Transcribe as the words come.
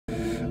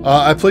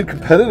I played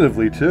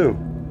competitively too,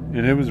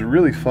 and it was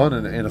really fun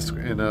in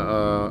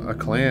a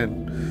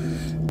clan.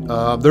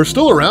 They're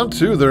still around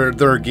too.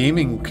 They're a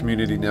gaming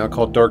community now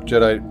called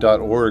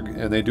darkjedi.org,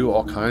 and they do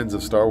all kinds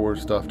of Star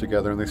Wars stuff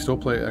together, and they still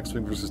play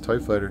X-Wing versus TIE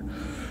Fighter.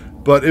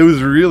 But it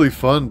was really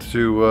fun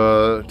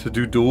to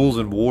do duels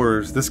and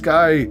wars. This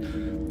guy,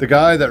 the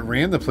guy that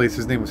ran the place,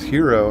 his name was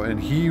Hero, and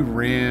he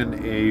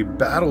ran a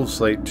battle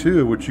site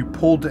too, which you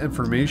pulled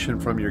information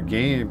from your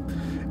game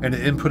and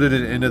inputted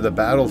it into the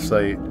battle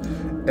site.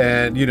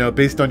 And, you know,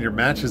 based on your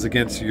matches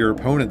against your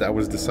opponent that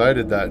was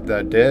decided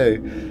that day,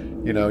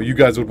 you know, you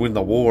guys would win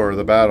the war or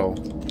the battle.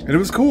 And it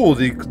was cool.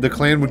 The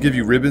clan would give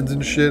you ribbons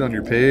and shit on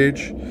your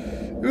page.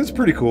 It was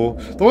pretty cool.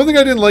 The one thing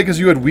I didn't like is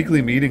you had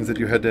weekly meetings that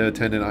you had to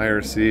attend in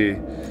IRC.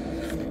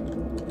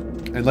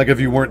 And, like, if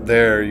you weren't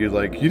there, you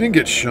didn't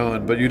get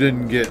shunned, but you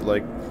didn't get,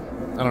 like,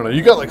 I don't know,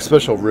 you got, like,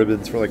 special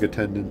ribbons for, like,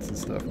 attendance and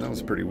stuff. And that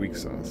was pretty weak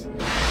sauce.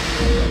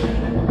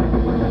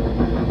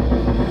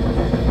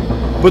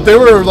 But they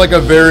were, like,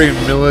 a very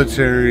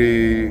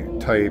military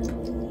type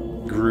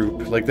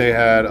group. Like, they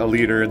had a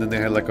leader, and then they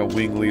had, like, a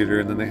wing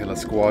leader, and then they had a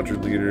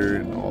squadron leader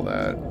and all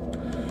that.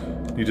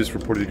 You just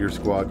reported your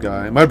squad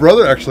guy. My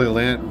brother actually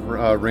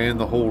ran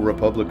the whole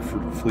Republic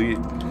fleet,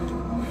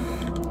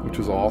 which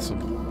was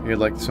awesome. He had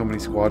like so many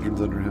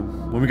squadrons under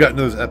him. When we got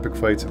into those epic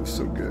fights, it was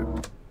so good.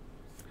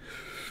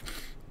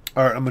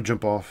 All right, I'm gonna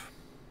jump off.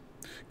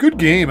 Good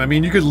game. I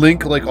mean, you could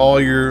link like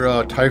all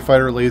your TIE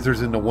Fighter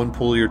lasers into one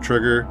pull of your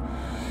trigger,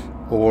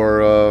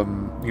 or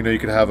you know, you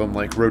could have them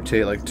like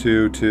rotate like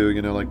two,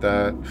 you know, like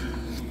that,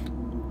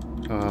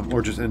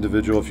 or just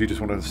individual if you just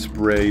want to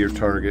spray your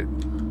target.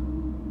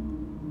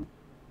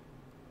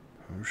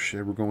 Oh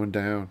shit, we're going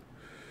down.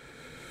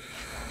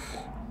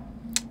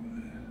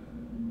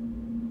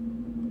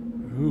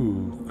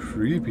 Ooh,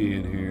 creepy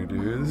in here,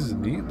 dude. This is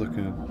neat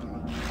looking.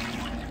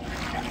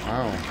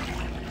 Wow.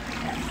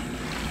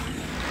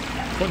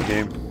 Fun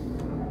game.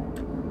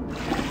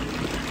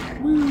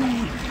 Woo.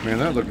 Man,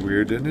 that looked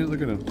weird, didn't it?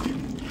 Look at him.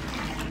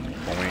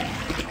 Boing.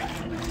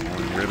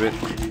 Boing. Ribbit.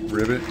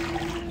 Ribbit.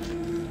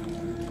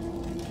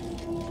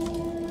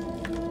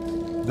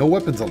 No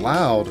weapons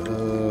allowed.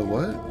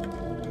 What?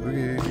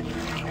 Okay.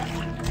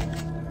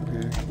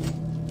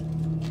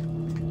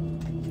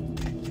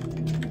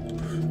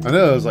 I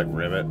know it was like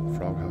ribbit,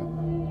 frog hop.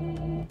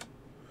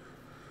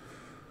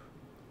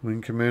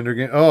 Wing Commander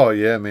game. Oh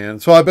yeah, man.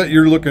 So I bet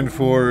you're looking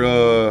forward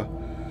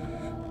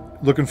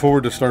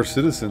to Star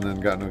Citizen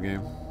then. Got no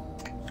game,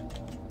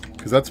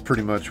 because that's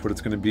pretty much what it's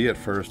going to be at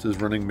first.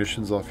 Is running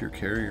missions off your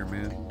carrier,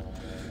 man.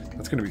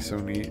 That's going to be so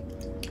neat.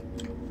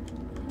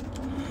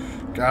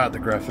 God, the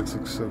graphics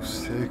look so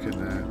sick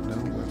in that. No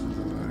weapons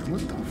allowed.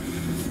 What the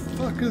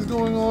fuck is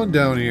going on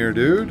down here,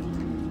 dude?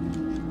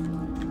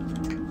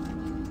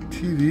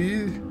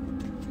 TV.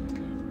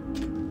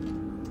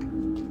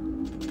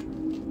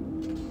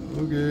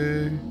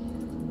 Okay.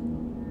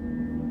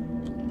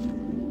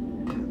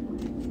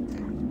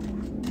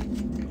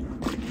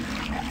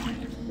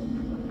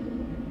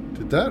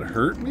 Did that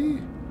hurt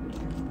me?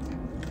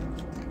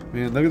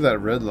 Man, look at that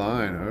red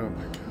line. Oh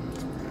my god,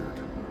 that's weird.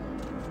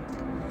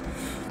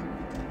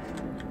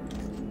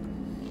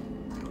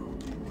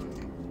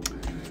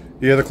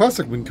 Yeah, the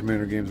classic Wing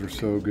Commander games were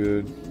so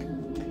good.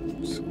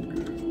 So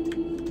good.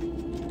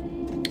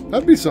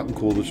 That'd be something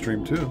cool to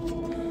stream too.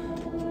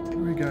 What do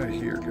we got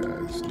here,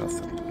 guys?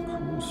 Nothing.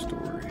 Cool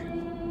story.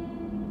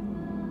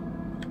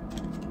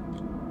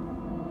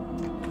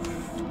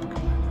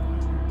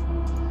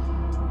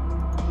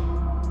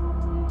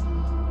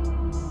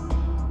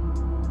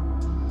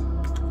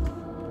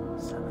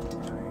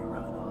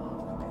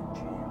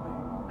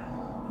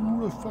 Who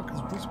the fuck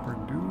is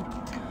whispering, dude?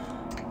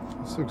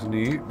 This looks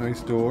neat.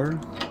 Nice door.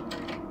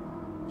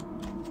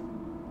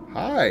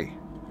 Hi.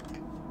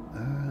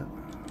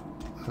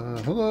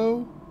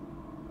 Hello.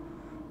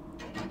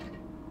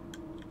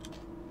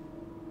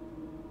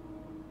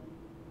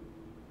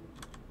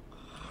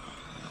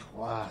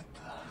 What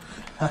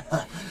the?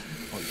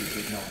 Well, you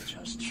did not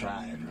just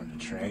try and run a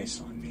trace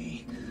on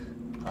me.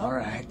 All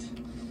right.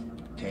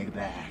 Take it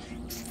back.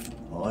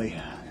 Oh,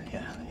 yeah.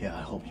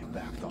 I hope you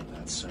backed up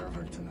that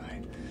server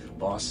tonight.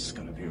 Boss is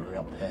gonna be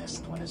real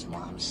pissed when his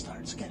mom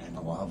starts getting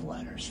love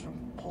letters from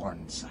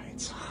porn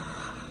sites.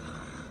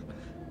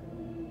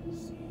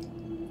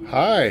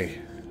 Hi.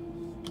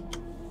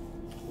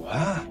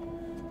 What?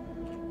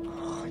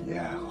 Oh,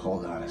 yeah,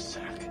 hold on a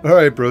sec. All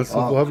right, bro. So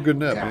Oh, we'll have a good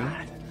nap, God.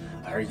 man.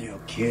 Are you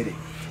kidding?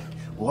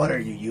 What are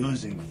you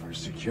using for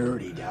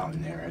security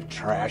down there at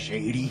Trash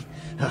 80?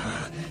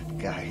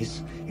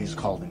 Guys, it's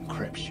called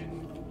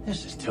encryption.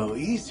 This is too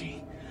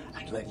easy.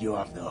 I'd let you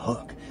off the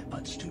hook,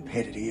 but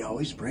stupidity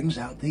always brings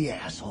out the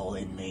asshole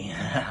in me.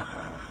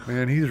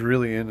 Man, he's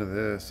really into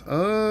this.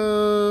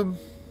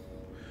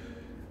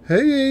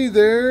 Hey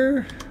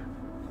there.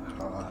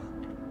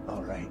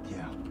 All right,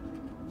 yeah.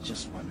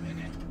 Just 1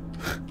 minute.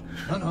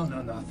 No,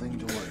 nothing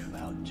to worry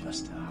about.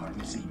 Just a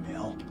harmless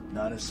email.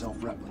 Not a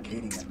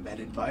self-replicating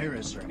embedded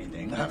virus or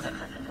anything.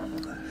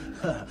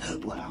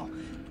 Wow,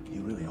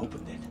 you really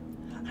opened it.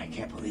 I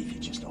can't believe you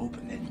just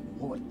opened it.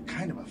 What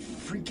kind of a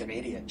freaking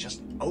idiot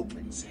just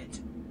opens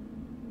it.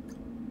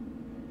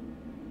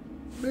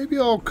 Maybe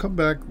I'll come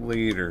back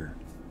later.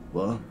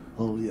 What?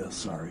 Oh, yeah,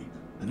 sorry.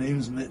 The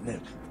name's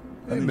Mitnick.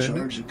 Hey, I'm in Mitnick.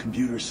 charge of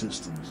computer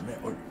systems,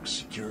 network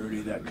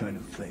security, that kind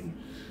of thing.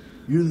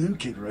 You're the new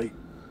kid, right?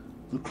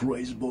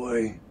 LaCroix's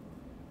boy.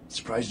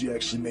 Surprised you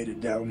actually made it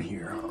down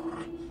here.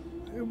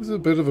 It was a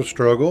bit of a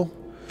struggle.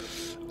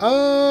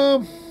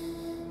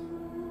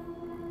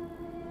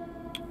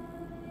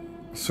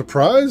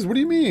 Surprised? What do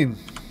you mean?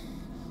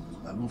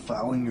 I've been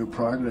following your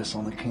progress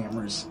on the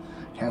cameras.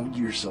 Handled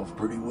yourself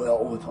pretty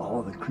well with all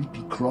of the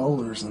creepy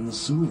crawlers and the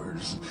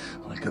sewers.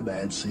 Like a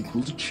bad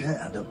sequel to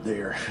Chad up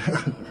there.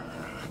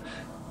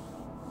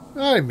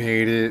 I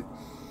made it.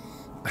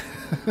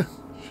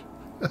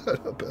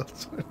 Shut up,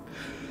 Elson.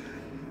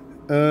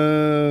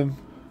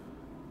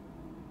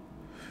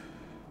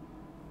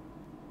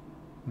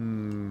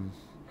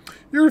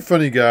 You're a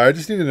funny guy. I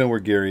just need to know where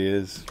Gary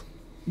is.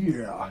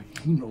 Yeah,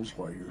 he knows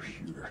why you're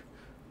here.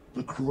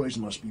 LaCroix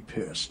must be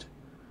pissed.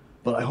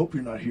 But I hope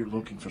you're not here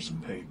looking for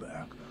some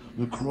payback.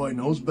 LaCroix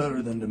knows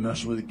better than to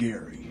mess with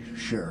Gary,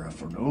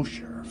 sheriff or no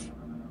sheriff.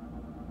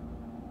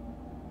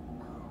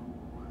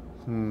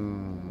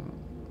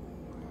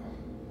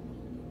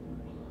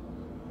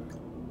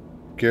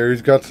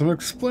 Gary's got some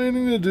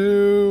explaining to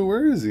do.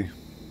 Where is he?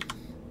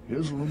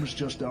 His room is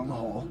just down the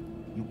hall.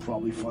 You'll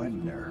probably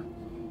find him there.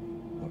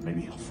 Or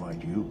maybe he'll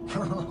find you.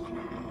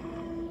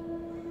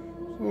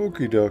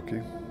 Okie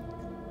dokie.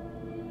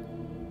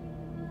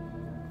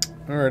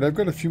 Alright, I've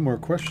got a few more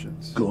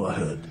questions. Go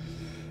ahead.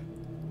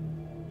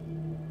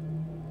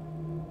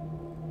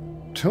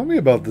 Tell me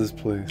about this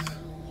place.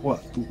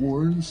 What, the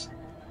Warrens?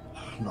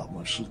 Not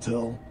much to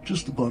tell.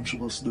 Just a bunch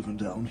of us living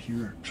down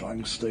here,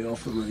 trying to stay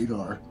off the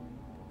radar.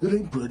 It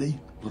ain't pretty,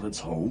 but it's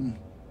home.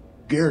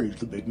 Gary's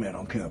the big man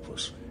on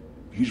campus.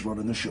 He's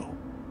running the show.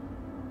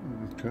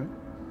 Okay.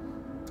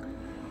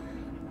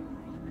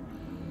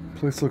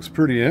 Place looks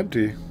pretty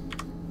empty.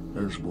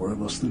 There's more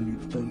of us than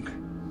you'd think.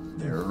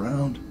 They're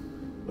around,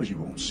 but you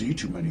won't see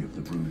too many of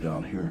the brood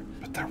down here.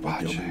 But they'll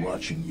be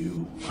watching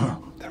you.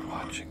 They're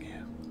watching you.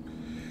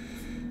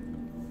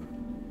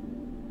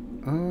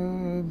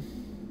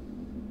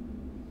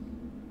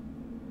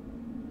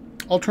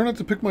 I'll try not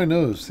to pick my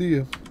nose. See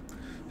you.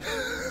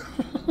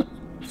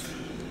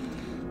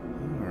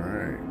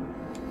 Alright.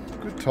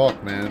 Good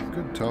talk, man.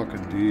 Good talk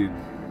indeed.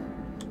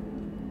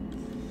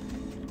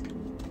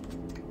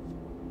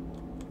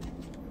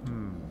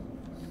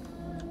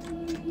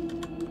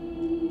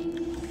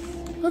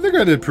 I think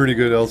I did pretty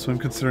good, Elswin,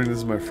 considering this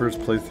is my first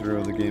playthrough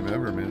of the game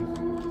ever, man.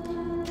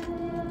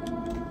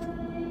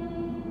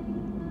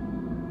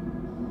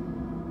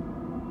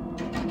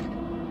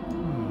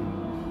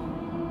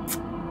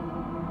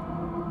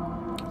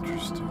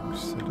 Interesting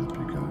setup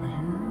you got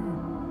here.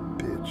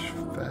 Bitch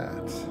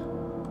fat.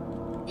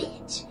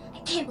 Bitch, I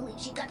can't believe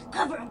she got the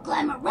cover of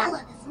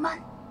Glamourella this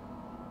month.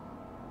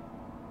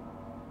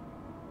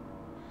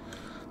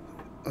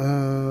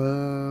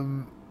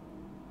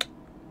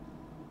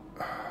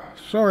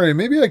 Sorry,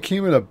 maybe I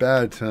came at a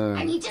bad I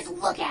time. mean, just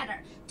look at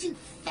her. Too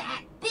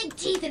fat, big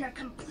teeth, and her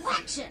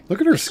complexion.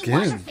 Look at her She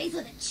wash her skin. face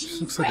with a She cheese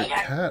looks like a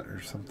grater. cat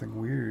or something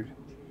weird.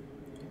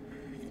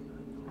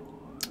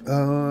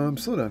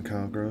 Slow down,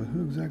 cowgirl.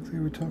 Who exactly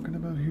are we talking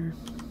about here?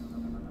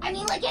 I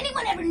mean, like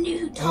anyone ever knew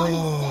who Tawny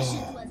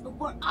Sessions was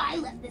before I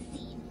left the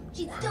scene.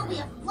 She'd still be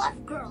a fluff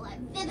girl at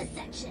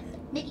Vivisection,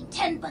 making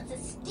 10 bucks a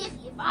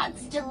stiffy if I'm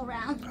still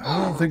around.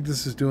 I don't think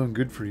this is doing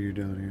good for you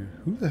down here.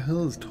 Who the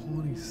hell is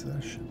Tawny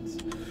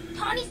Sessions?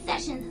 Tawny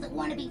Sessions is a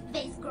wannabe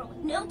face girl with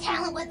no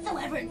talent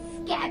whatsoever and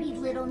scabby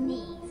little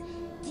knees.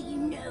 Do you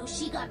know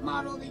she got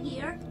Model of the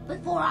Year?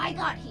 Before I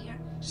got here,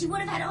 she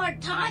would have had a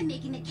hard time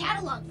making the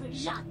catalog for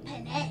Jacques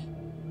Penet.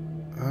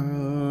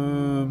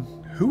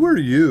 Who are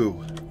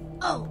you?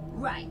 Oh,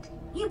 right.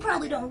 You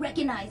probably don't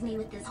recognize me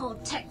with this whole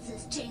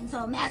Texas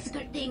Chainsaw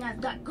Massacre thing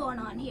I've got going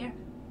on here.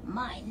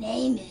 My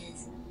name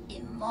is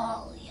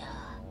Amalia.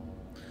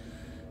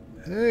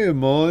 Hey,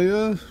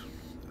 Amalia.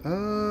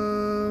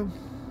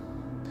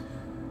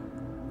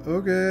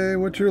 Okay,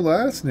 what's your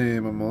last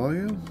name,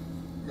 Amalia?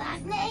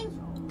 Last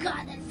name?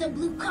 God, that's so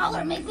blue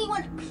collar, makes me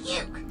want to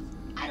puke.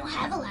 I don't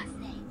have a last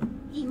name.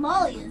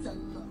 Amalia's a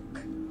look,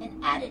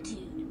 an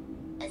attitude,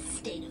 a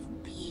state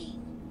of being.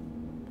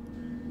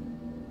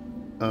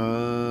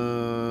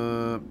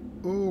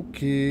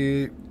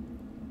 Okay.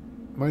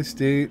 My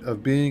state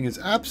of being is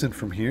absent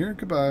from here.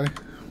 Goodbye.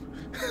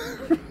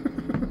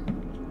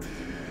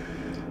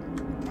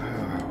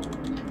 Wow.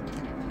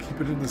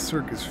 Keep it in the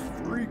circus,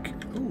 freak.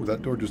 Oh,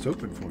 that door just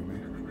opened for me.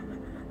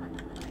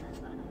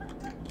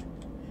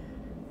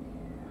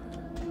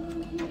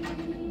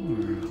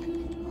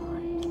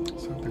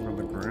 Something on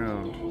the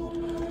ground.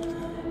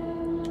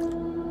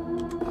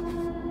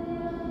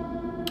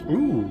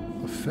 Ooh,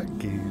 effect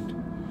gained.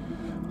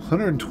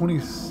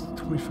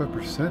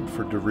 25%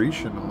 for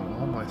duration on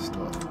all my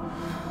stuff.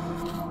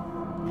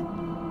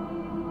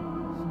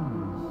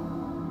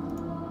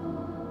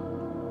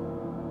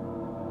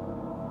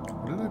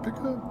 What did I pick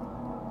up?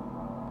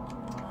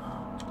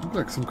 Looked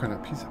like some kind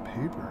of piece of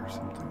paper or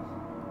something.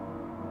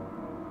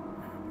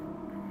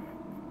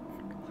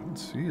 don't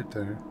see it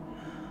there.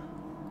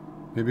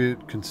 Maybe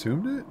it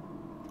consumed it?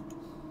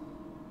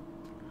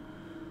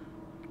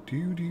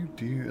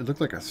 It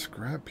looked like a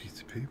scrap piece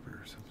of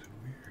paper or something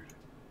weird.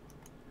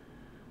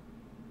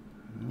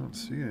 I don't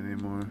see it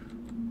anymore.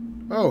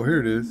 Oh, here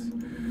it is.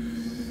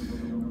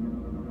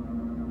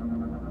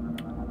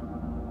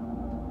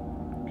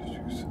 Gives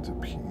you a sense of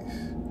peace.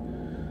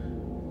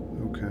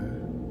 Okay.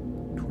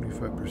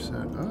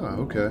 25%. Ah,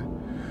 okay.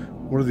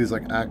 What are these,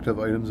 like, active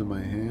items in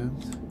my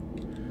hands?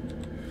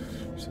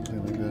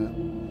 Something like that.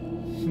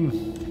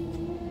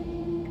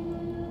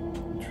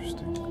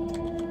 Interesting.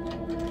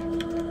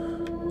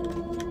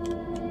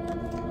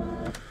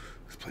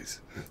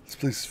 This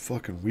place is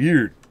fucking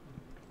weird.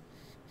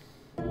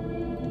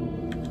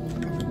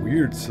 Fucking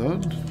weird,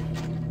 son.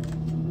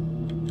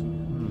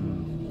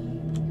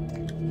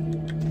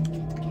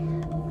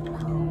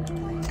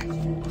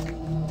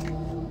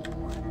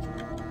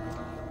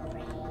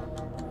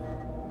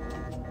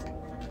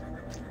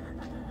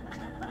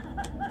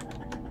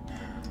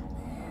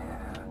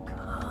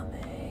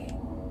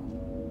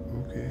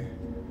 Okay.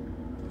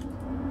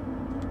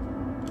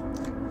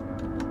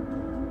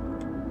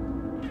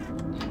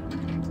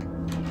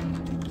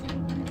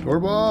 Door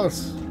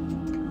boss.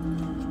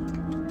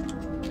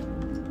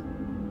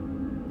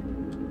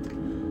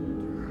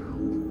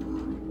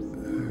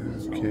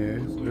 Okay,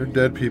 so there are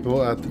dead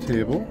people at the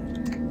table,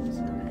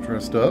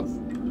 dressed up.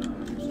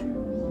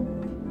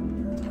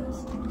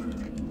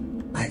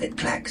 By the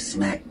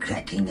clack-smack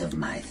cracking of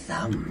my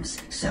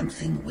thumbs,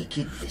 something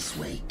wicked this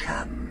way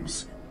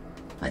comes.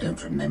 I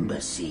don't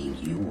remember seeing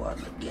you on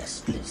the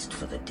guest list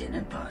for the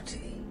dinner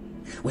party.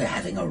 We're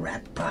having a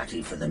wrap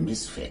party for the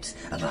Misfits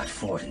about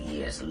 40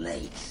 years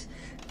late.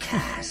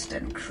 Cast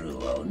and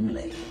crew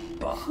only,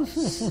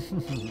 boss.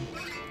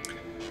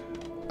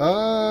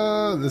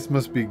 This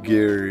must be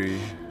Gary.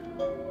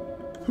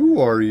 Who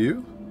are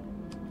you?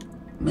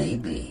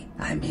 Maybe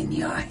I'm in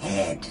your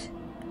head.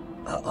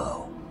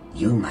 Uh-oh.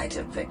 You might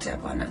have picked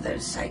up one of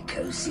those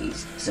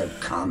psychoses so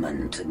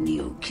common to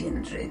new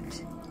kindred.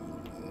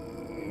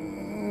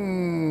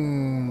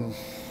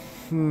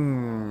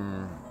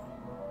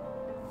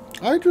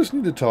 I just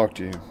need to talk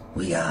to you.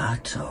 We are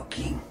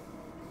talking,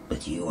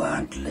 but you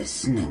aren't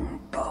listening,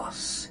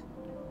 boss.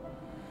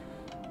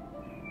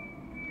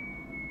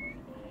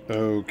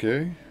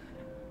 Okay.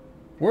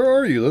 Where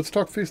are you? Let's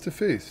talk face to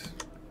face.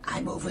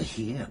 I'm over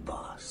here,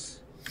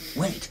 boss.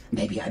 Wait,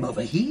 maybe I'm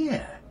over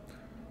here.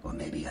 Or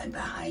maybe I'm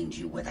behind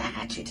you with a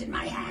hatchet in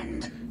my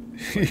hand.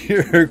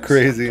 You're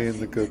crazy in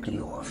the coconut.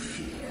 Your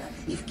fear,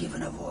 if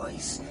given a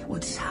voice,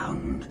 would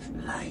sound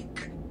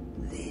like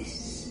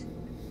this.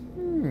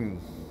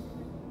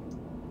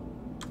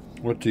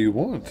 What do you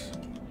want?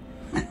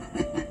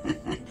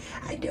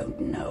 I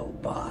don't know,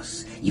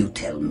 boss. You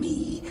tell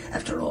me.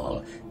 After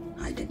all,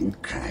 I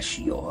didn't crash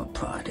your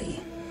party.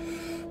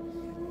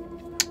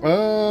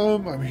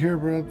 I'm here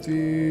about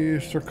the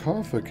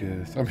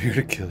sarcophagus. I'm here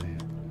to kill you.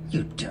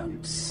 You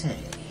don't say.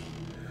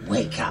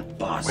 Wake up,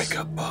 boss. Wake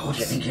up, boss. What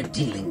do you think you're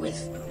dealing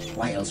with?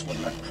 Why else would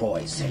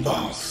LaCroix send you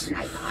on a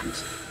snipe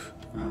hunt?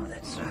 Oh,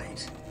 that's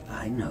right.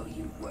 I know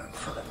you work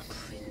for the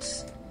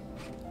prince.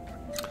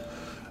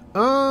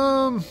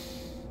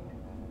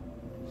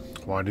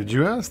 Why did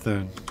you ask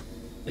then?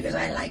 Because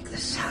I like the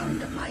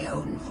sound of my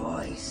own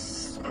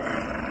voice.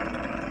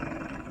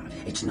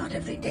 It's not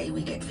every day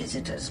we get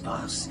visitors,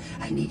 boss.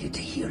 I needed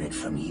to hear it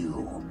from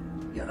you.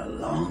 You're a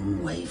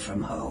long way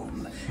from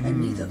home,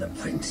 and neither the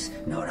Prince,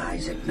 nor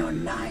Isaac, nor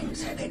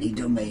Nines have any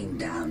domain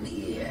down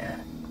here.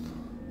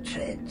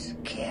 Tread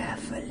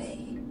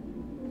carefully.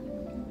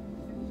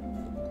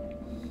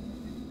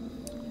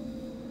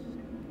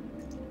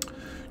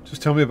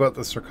 Just tell me about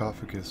the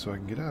sarcophagus so I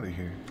can get out of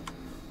here.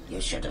 You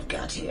should have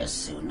got here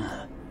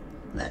sooner.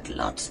 That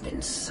lot's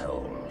been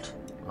sold.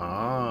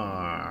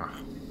 Ah.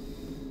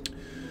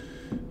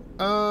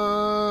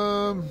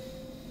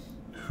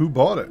 Who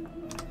bought it?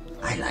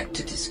 I like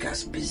to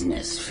discuss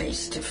business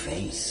face to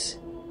face.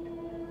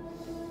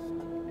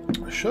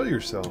 Show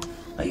yourself.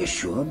 Are you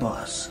sure,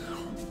 boss?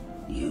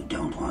 You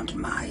don't want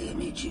my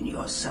image in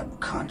your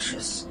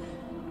subconscious.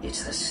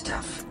 It's the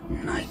stuff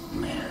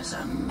nightmares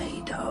are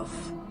made of.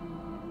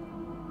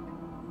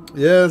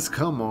 Yes,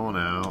 come on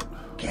out.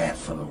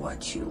 Careful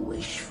what you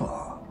wish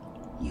for.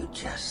 You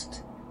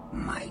just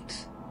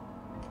might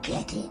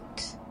get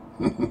it.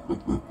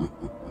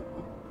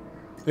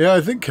 Yeah,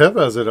 I think Kev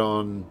has it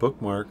on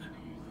bookmark.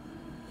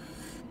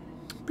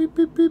 Beep,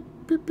 beep, beep,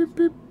 beep, beep,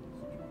 beep.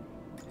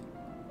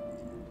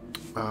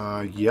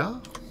 Yeah?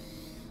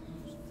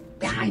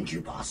 Behind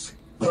you, boss.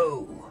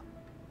 Boo!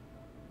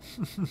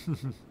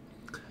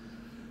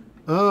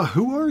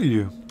 Who are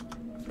you?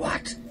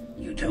 What?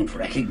 You don't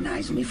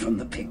recognize me from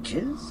the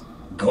pictures?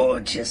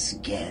 Gorgeous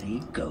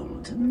Gary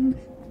Golden?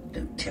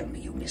 Don't tell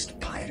me you missed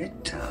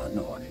Pirate Town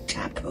or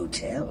Tap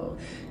Hotel.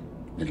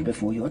 Little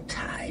before your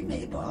time,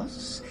 eh,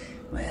 boss?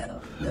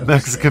 Well, those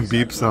Mexican days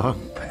beep are song.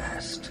 long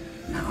past.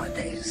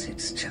 Nowadays,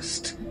 it's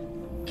just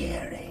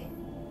Gary.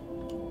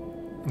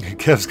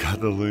 Kev's got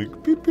the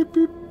link. Beep, beep,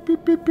 beep,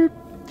 beep, beep, beep.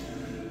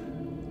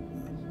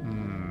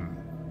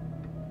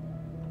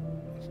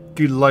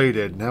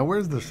 delighted. Now,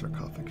 where's the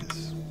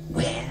sarcophagus?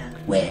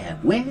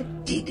 Where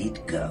did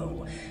it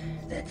go?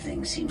 That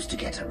thing seems to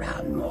get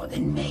around more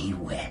than Mae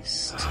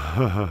West.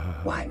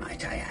 Why,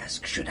 might I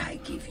ask, should I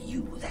give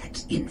you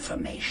that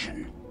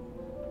information?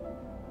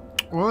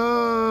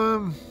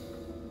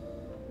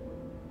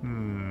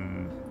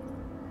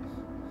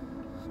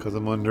 Because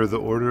I'm under the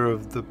order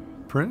of the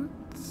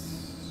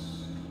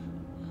prince?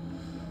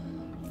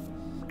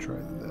 Try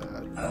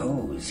that.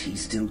 Oh, is he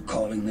still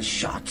calling the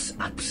shots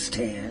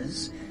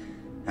upstairs?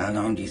 How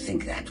long do you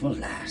think that will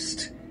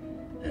last?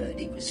 Heard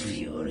he was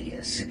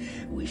furious.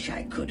 Wish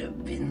I could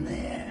have been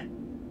there.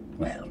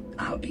 Well,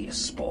 I'll be a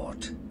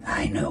sport.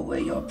 I know where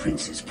your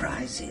prince's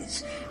prize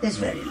is. There's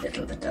very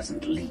little that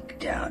doesn't leak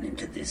down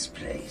into this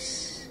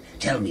place.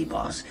 Tell me,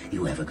 boss,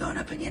 you ever gone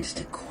up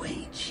against a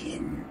Kuei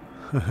Jin?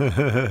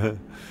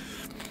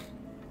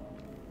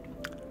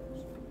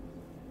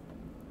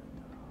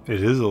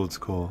 It is old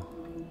school.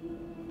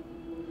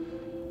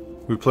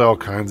 We play all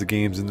kinds of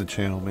games in the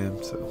channel,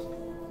 man, so.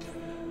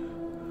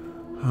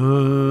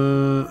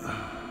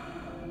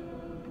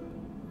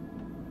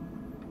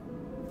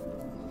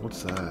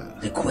 What's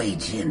that? The Kuei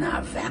Jin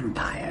are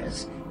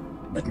vampires,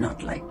 but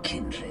not like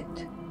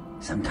kindred.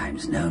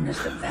 Sometimes known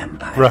as the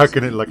vampires.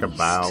 Rocking it like a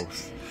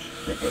mouse.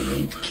 But they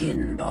ain't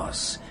kin,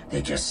 boss.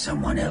 They're just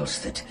someone else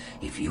that,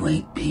 if you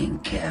ain't being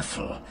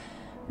careful,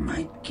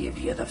 might give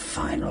you the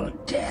final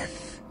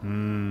death.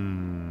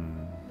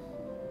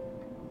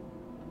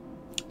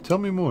 Tell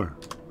me more.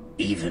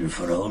 Even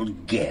for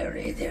old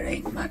Gary, there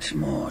ain't much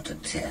more to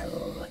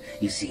tell.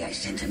 You see, I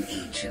sent an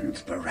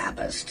agent,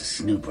 Barabbas, to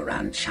snoop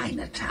around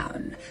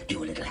Chinatown,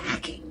 do a little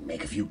hacking,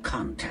 make a few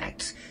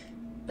contacts.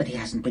 But he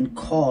hasn't been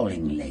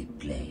calling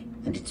lately,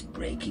 and it's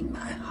breaking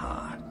my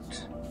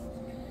heart.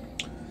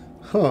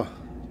 Huh.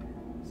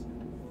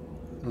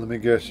 Let me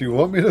guess. You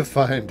want me to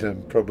find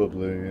him?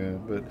 Probably, yeah.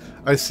 But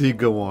I see.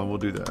 Go on. We'll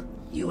do that.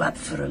 You up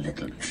for a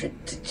little trip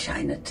to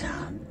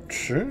Chinatown?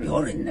 Sure.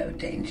 You're in no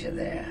danger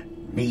there.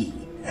 Me?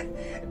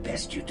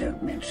 Best you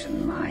don't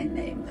mention my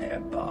name there,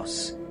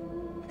 boss.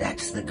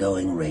 That's the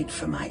going rate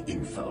for my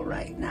info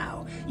right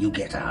now. You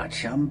get our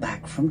chum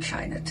back from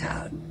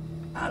Chinatown.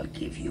 I'll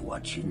give you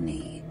what you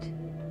need.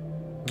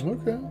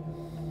 Okay.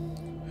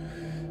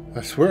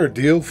 I swear, a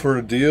deal for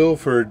a deal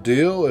for a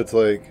deal. It's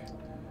like,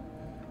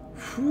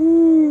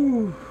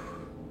 whew.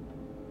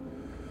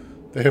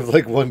 They have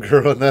like one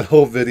girl in that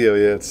whole video.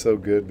 Yeah, it's so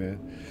good, man.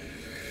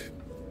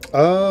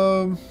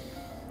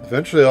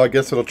 Eventually, I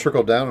guess it'll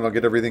trickle down and I'll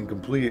get everything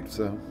complete.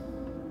 So,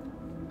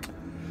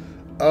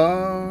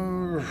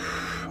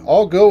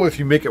 I'll go if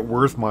you make it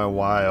worth my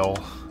while.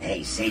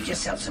 Hey, save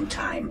yourself some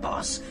time,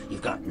 boss.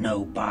 You've got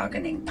no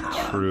bargaining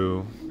power.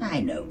 True.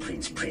 I know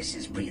Prince Priss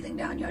is breathing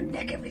down your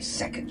neck every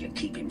second you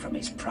keep him from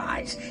his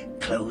prize.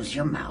 Close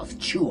your mouth,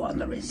 chew on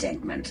the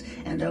resentment,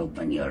 and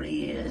open your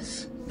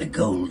ears. The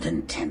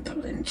Golden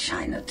Temple in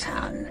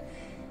Chinatown.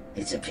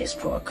 It's a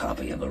piss-poor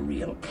copy of a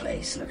real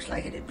place. Looks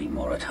like it'd be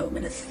more at home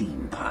in a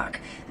theme park.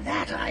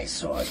 That I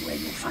saw is where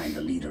you'll find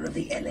the leader of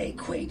the L.A.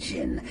 Kuei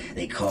Jin.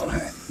 They call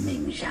her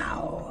Ming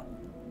Zhao.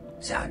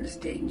 Sounds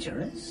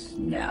dangerous?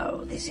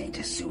 No, this ain't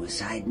a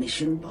suicide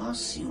mission,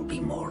 boss. You'll be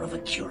more of a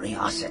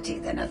curiosity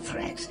than a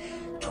threat.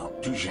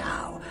 Talk to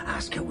Zhao,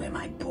 ask her where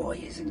my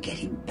boy is, and get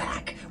him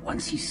back.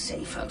 Once he's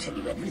safe, I'll tell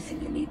you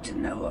everything you need to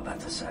know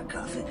about the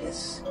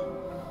sarcophagus.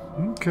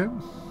 Okay,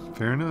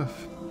 fair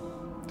enough.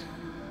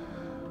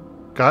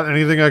 Got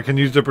anything I can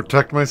use to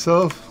protect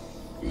myself?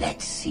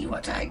 Let's see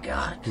what I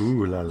got.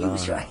 Ooh la la.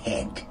 Use your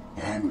head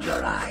and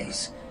your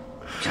eyes.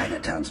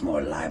 Chinatown's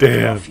more liable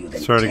Damn, to you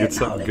than trying to 10 get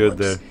something good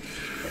there.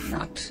 Hollywoods. But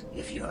not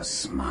if you're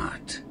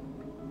smart.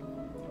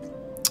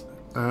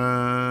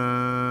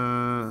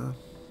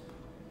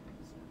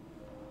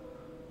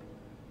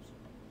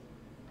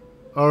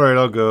 Alright,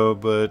 I'll go,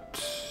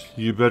 but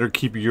you better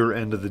keep your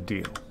end of the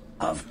deal.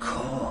 Of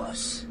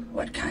course.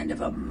 What kind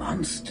of a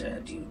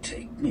monster do you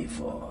take me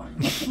for?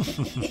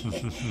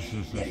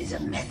 There is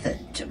a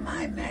method to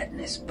my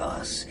madness,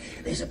 boss.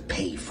 There's a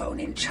payphone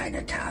in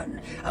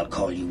Chinatown. I'll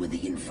call you with the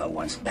info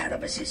once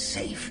Barabbas is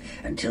safe.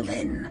 Until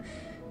then,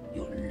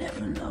 you'll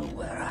never know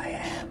where I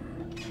am.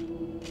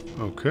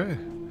 Okay.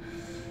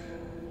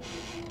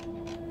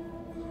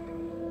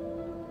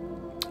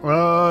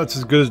 It's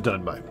as good as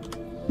done by.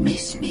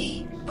 Miss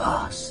me,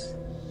 boss?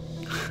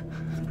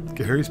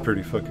 Gary's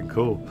pretty fucking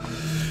cool.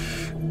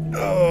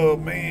 Oh,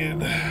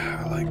 man.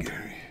 I like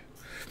Gary.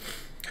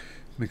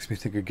 Makes me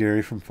think of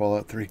Gary from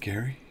Fallout 3.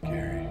 Gary.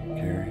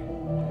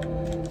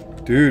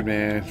 Dude,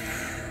 man.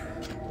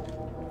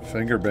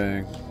 Finger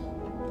bang.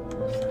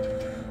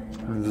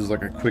 This is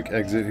like a quick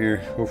exit here,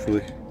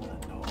 hopefully.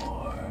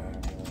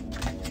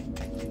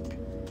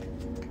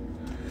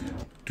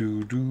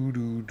 Do do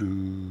do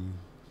do.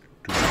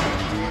 Do do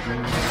do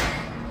do.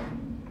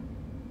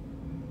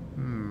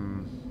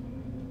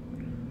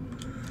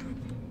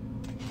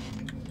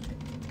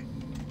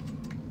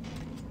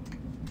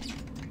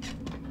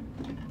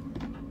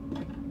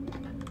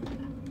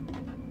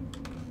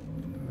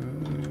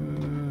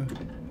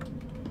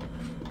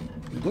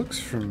 looks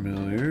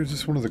familiar. Is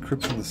this one of the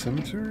crypts in the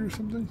cemetery or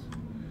something?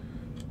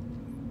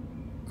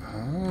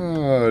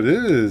 Ah, it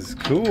is.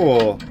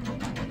 Cool.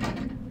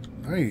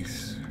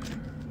 Nice.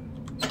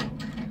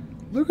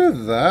 Look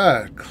at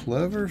that.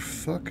 Clever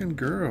fucking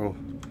girl.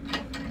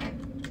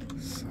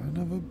 Son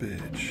of a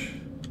bitch.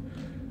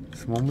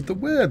 This one with the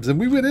webs. And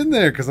we went in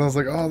there because I was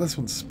like, oh, this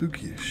one's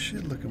spooky as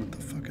shit looking with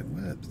the fucking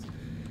webs.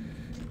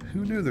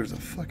 Who knew there's a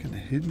fucking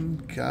hidden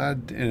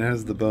god? And it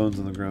has the bones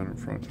on the ground in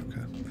front.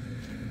 Okay.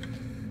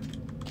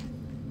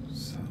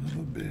 Son of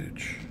a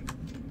bitch.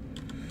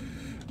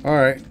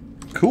 Alright.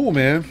 Cool,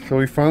 man. So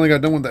we finally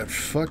got done with that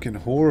fucking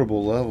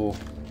horrible level.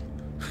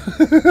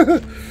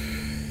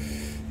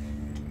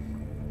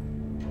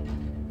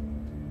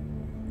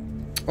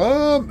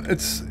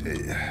 It's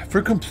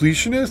for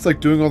completionists, like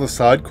doing all the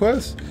side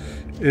quests,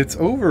 it's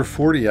over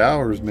 40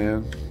 hours,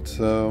 man.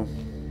 So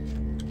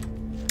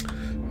I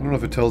don't know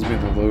if it tells me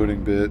in the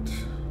loading bit.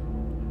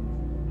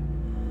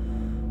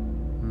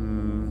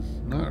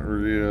 Not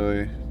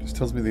really. It just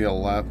tells me the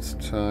elapsed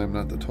time,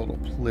 not the total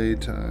play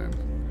time.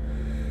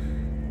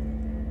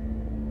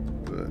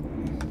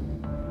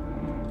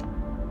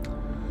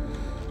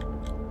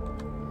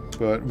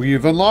 But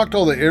we've unlocked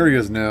all the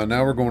areas now.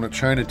 Now we're going to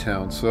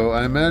Chinatown. So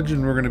I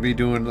imagine we're going to be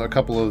doing a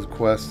couple of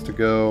quests to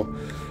go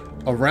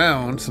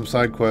around, some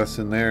side quests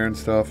in there and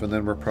stuff. And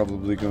then we're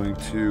probably going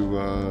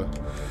to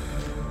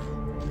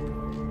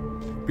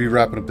be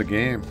wrapping up the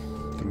game,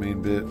 the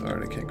main bit. All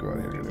right, I can't go out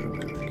here.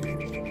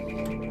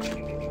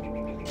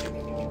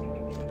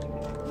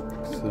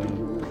 So,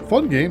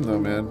 fun game though,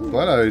 man.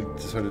 Glad I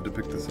decided to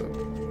pick this up.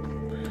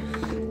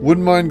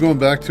 Wouldn't mind going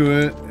back to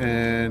it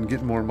and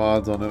getting more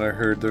mods on it. I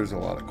heard there's a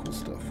lot of cool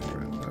stuff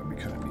for it. That'd be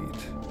kind of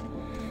neat.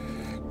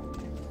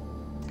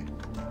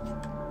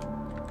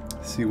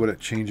 See what it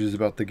changes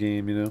about the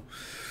game, you know?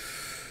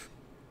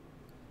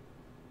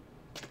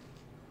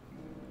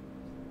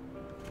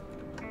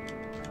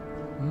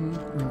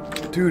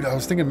 Dude, I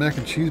was thinking mac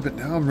and cheese, but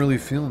now I'm really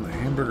feeling the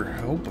hamburger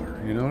helper.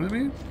 You know what I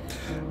mean?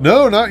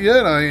 No, not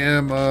yet. I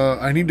am.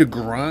 I need to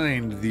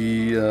grind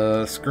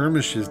the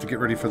skirmishes to get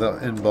ready for the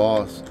end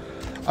boss.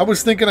 I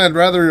was thinking I'd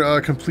rather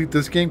complete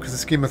this game because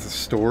this game has a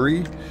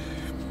story.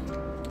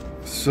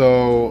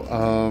 So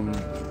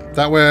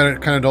that way I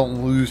kind of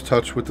don't lose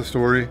touch with the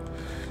story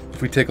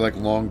if we take like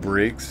long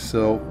breaks.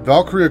 So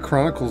Valkyria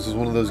Chronicles is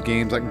one of those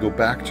games I can go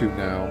back to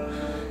now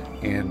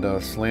and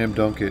slam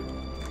dunk it.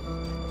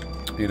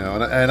 You know,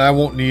 and I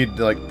won't need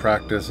like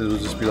practice. It'll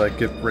just be like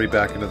get right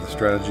back into the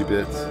strategy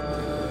bits.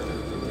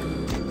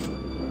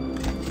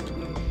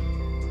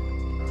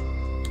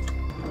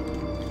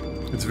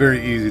 It's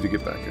very easy to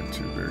get back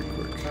into very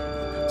quick.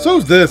 So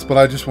is this, but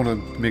I just want to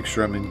make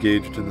sure I'm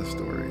engaged in the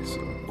story. So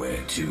Where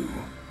to?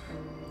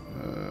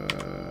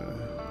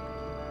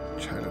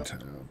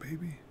 Chinatown,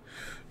 baby.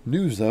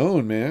 New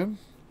zone, man.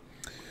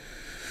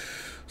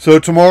 So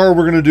tomorrow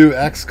we're gonna do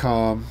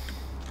XCOM.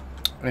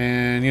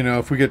 And, you know,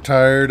 if we get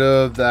tired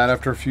of that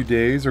after a few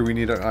days, or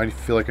I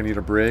feel like I need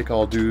a break,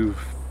 I'll do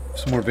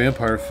some more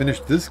Vampire, finish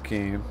this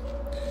game,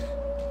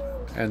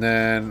 and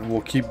then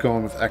we'll keep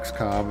going with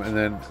XCOM, and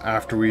then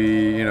after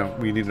we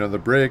need another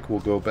break, we'll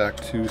go back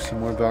to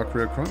some more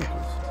Valkyria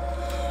Chronicles.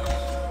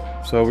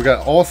 So we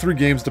got all 3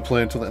 games to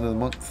play until the end of the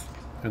month,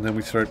 and then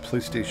we start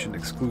PlayStation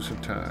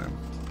exclusive time.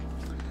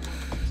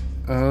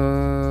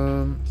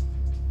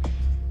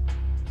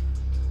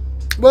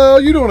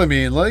 Well, you know what I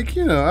mean. Like,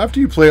 you know, after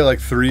you play it like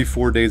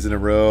 3-4 days in a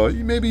row,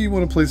 maybe you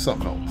want to play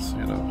something else,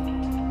 you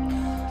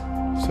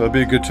know. So it'd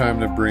be a good time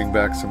to bring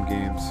back some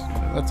games.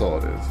 That's all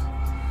it is.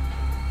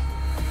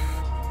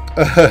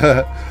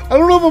 I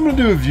don't know if I'm going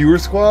to do a viewer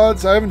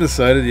squads. I haven't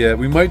decided yet.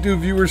 We might do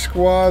viewer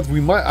squads.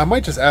 I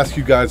might just ask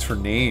you guys for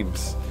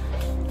names.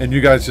 And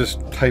you guys just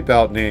type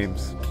out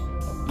names.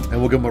 And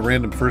we'll give them a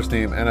random first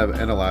name and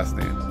a last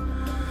name.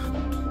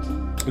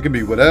 It can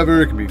be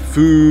whatever. It can be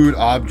food,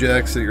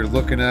 objects that you're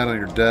looking at on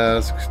your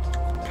desk,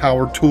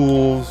 power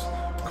tools,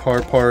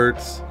 car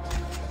parts.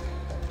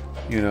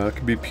 You know, it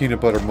could be peanut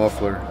butter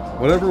muffler.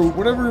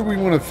 Whatever we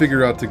want to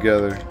figure out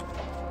together.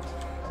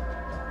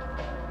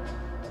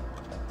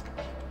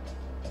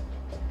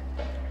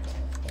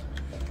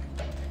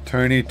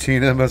 Tiny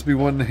Tina must be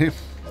one name.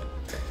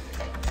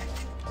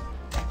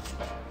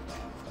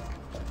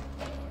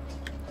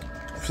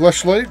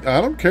 Fleshlight,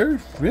 I don't care.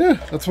 Yeah,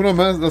 that's what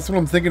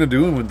I'm thinking of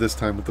doing with this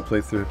time with the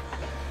playthrough.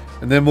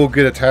 And then we'll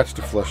get attached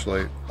to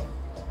Fleshlight.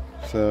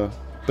 So,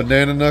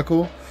 Banana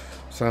Knuckle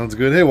sounds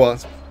good. Hey,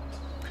 Wasp.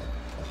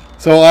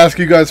 So I'll ask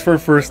you guys for a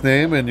first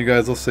name, and you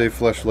guys will say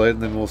Fleshlight,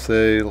 and then we'll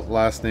say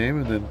last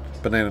name, and then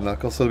Banana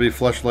Knuckle. So it'll be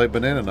Fleshlight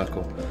Banana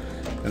Knuckle,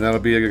 and that'll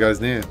be a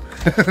guy's name.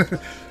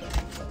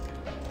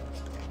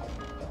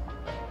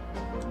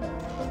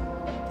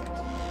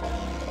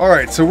 All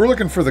right, so we're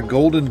looking for the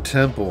Golden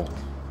Temple.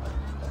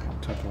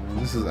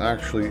 This is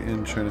actually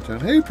in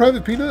Chinatown. Hey,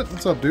 Private Peanut.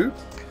 What's up, dude?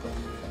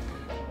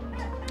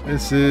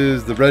 This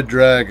is the Red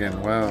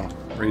Dragon. Wow.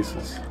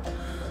 Racist.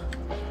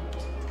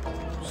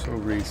 So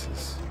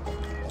racist.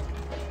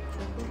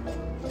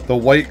 The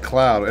White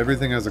Cloud.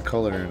 Everything has a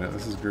color in it.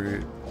 This is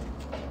great.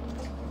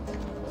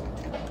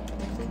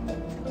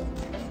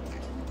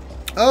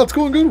 Oh, it's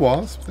going good,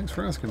 Wasp. Thanks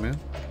for asking, man.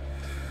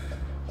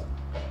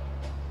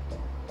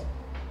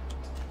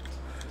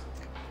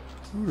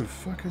 Who the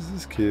fuck is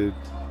this kid?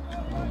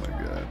 Oh my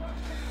god.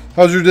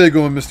 How's your day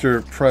going,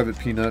 Mr. Private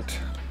Peanut?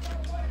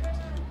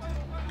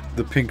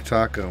 The pink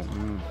taco.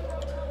 The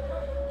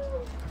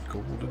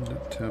Golden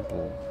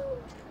Temple.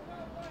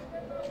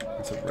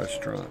 It's a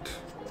restaurant.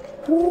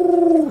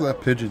 Ooh,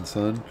 that pigeon,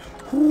 son.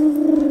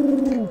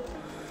 Ooh.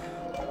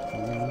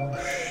 Oh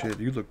shit,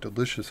 you look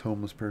delicious,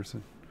 homeless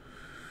person.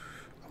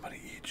 I'm gonna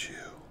eat you.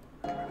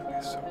 You're gonna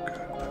be so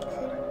good, my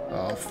buddy.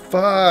 Oh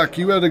fuck,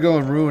 you had to go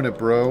and ruin it,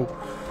 bro.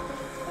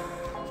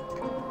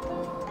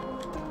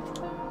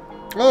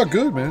 Oh,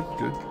 good, man.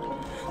 Good.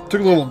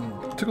 Took a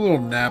little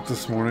nap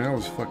this morning. I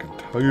was fucking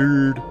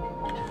tired,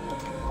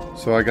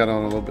 so I got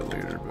on a little bit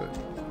later. But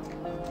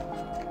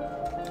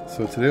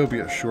so today will be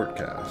a short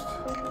cast.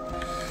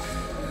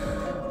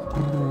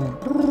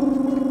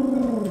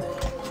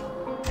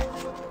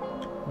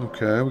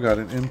 Okay, we got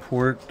an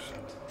import,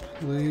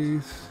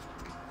 please.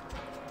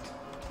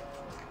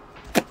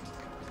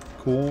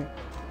 Cool.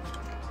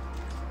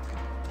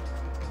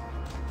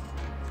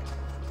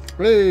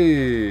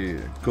 Hey,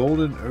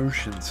 Golden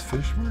Ocean's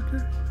fish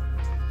market?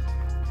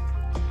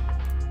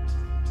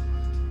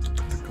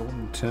 The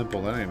Golden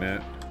Temple, that ain't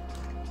it.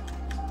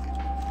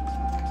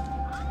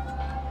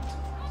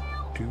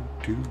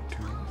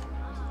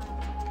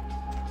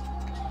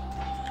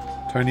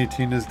 Tiny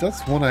Tina's,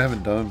 that's one I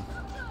haven't done.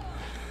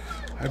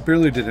 I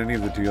barely did any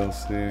of the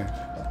DLC.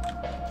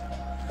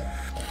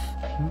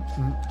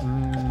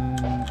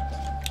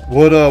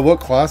 What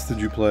class did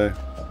you play,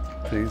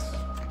 please?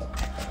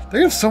 They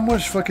have so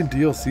much fucking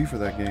DLC for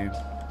that game.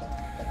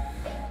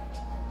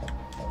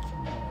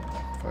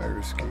 Fire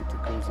escape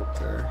that goes up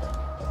there.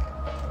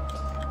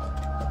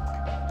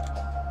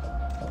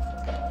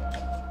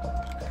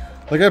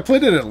 Like, I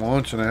played it at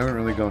launch and I haven't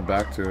really gone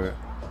back to it.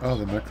 Oh,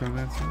 the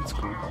Necromancer? That's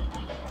cool.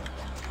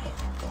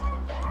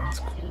 That's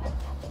cool.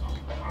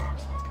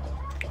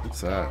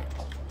 What's that?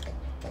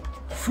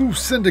 Fu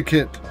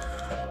Syndicate!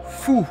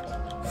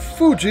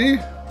 Fuji!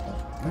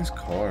 Nice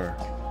car.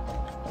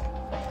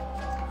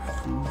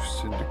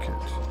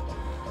 Syndicate.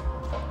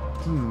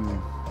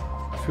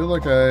 I feel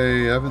like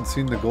I haven't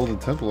seen the Golden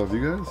Temple. Have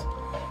you guys?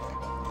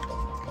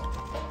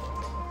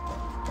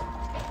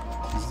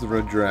 This is the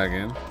Red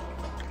Dragon.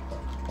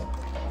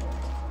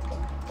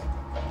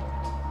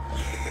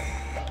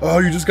 Oh,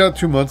 you just got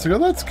 2 months ago?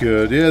 That's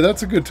good. Yeah,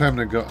 that's a good time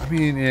to go. I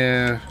mean,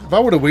 yeah. If I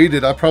would have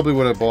waited, I probably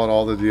would have bought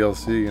all the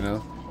DLC, you know?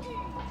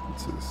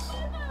 What's this?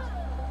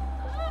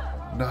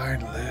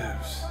 9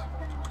 lives.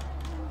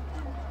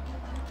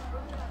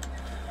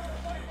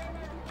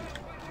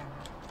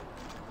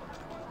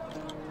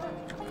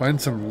 Find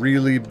some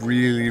really,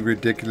 really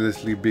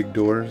ridiculously big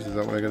doors. Is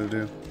that what I gotta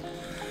do?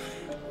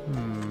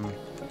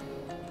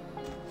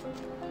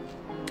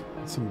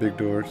 Some big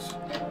doors.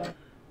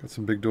 Got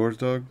some big doors,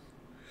 dog?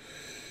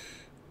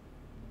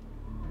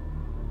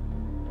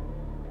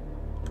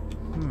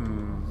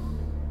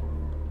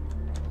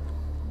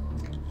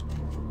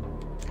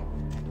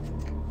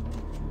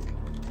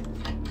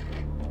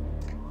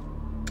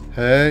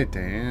 Hey,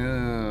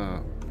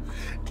 damn.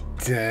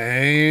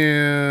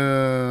 Damn.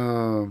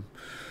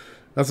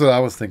 That's what I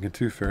was thinking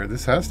too, Ferret.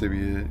 This has to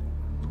be it.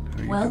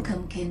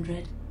 Welcome,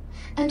 Kindred.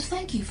 And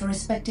thank you for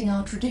respecting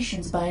our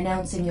traditions by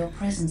announcing your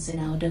presence in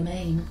our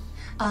domain.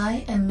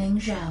 I am Ming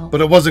Zhao.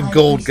 But it wasn't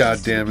gold,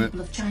 goddammit.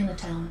 People of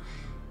Chinatown.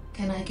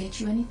 Can I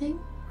get you anything?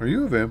 Are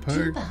you a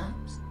vampire? Tea,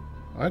 perhaps?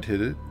 I'd hit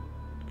it.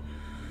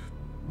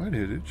 I'd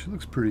hit it. She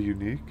looks pretty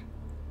unique.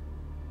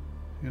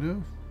 You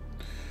know?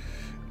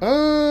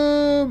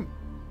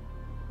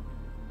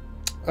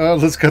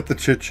 Let's cut the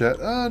chit-chat.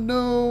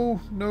 No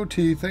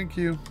tea, thank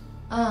you.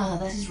 Ah,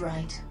 that is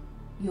right.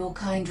 Your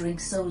kind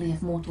drinks solely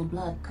of mortal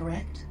blood,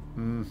 correct?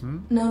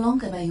 Mm-hmm. No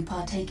longer may you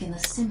partake in the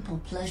simple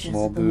pleasures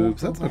Small of the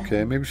boobs, mortal that's okay.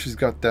 realm. Maybe she's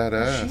got that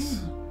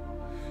ass.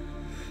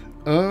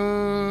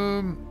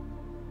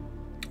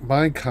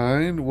 My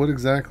kind? What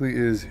exactly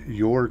is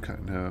your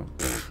kind? No.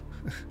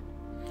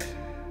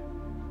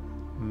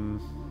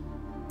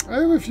 I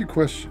have a few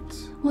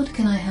questions. What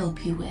can I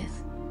help you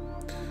with?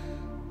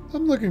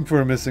 I'm looking for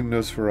a missing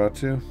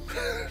Nosferatu.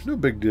 No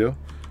big deal.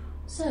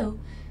 So,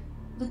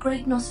 the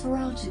great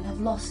Nosferatu have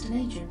lost an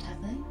agent,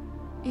 have they?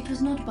 It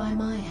was not by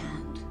my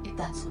hand, if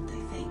that's what they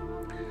think.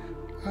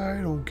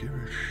 I don't give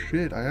a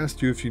shit. I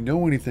asked you if you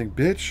know anything,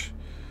 bitch.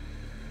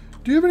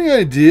 Do you have any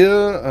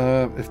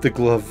idea if the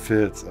glove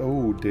fits?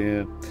 Oh,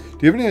 damn. Do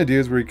you have any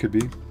ideas where he could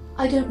be?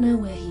 I don't know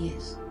where he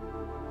is.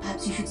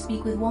 Perhaps you should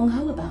speak with Wong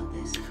Ho about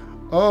this.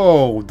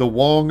 Oh, the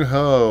Wong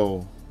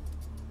Ho.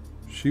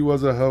 She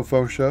was a ho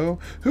fo show.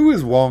 Who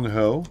is Wong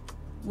Ho?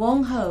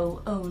 Wong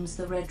Ho owns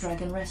the Red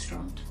Dragon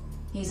restaurant.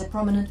 He's a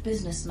prominent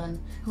businessman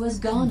who has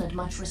garnered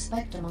much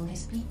respect among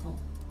his people.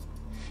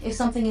 If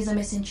something is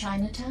amiss in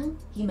Chinatown,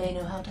 he may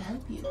know how to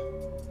help you.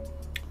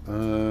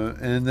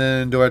 And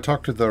then do I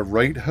talk to the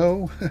right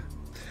ho?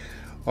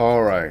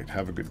 All right.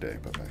 Have a good day.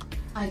 Bye-bye.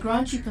 I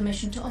grant you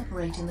permission to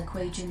operate in the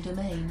Quajin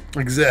domain.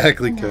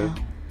 Exactly, Now,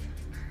 Kid.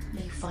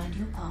 may you find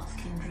your path,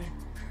 Kindred.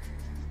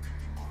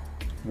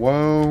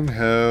 Wong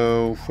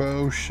ho,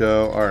 faux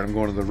show. Alright, I'm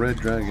going to the Red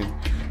Dragon.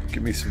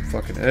 Give me some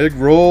fucking egg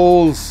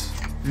rolls.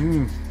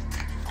 Mmm.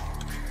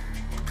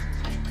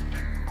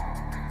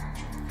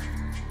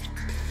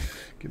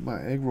 Get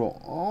my egg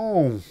roll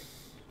on.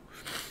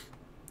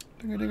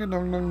 Ding a ding a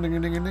dong dong ding a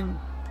ding a ding.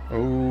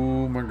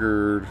 Oh my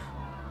god.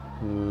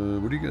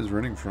 What are you guys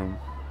running from?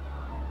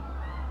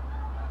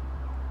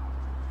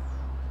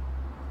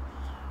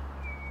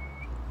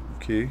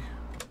 Okay.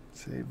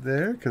 Save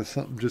there, because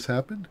something just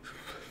happened.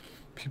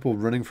 People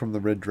running from the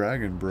Red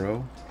Dragon,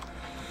 bro.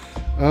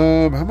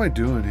 How am I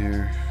doing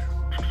here?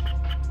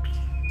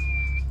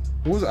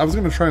 I was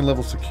going to try and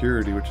level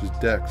security, which is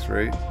Dex,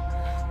 right?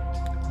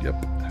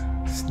 Yep.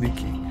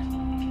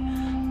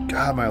 Sneaking.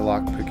 God, my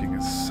lockpicking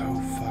is so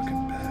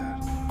fucking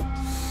bad.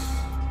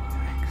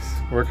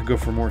 Yikes. Or I could go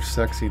for more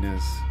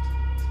sexiness.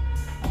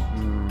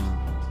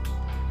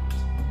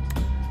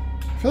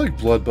 I feel like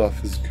blood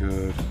buff is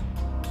good.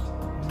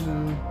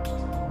 Yeah.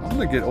 I'm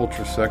going to get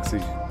ultra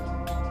sexy.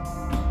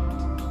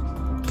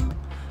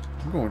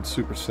 I'm going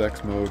super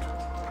sex mode.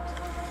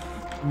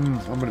 I'm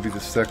going to be the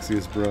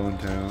sexiest bro in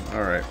town.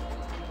 Alright.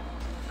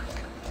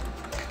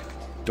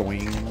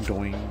 Doing,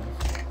 doing,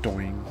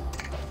 doing.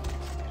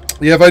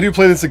 Yeah, if I do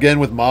play this again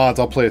with mods,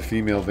 I'll play a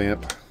female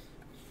vamp.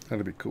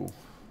 That'd be cool.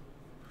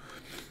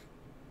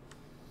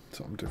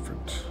 Something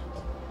different.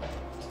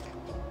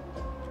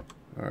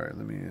 Alright,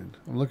 let me in.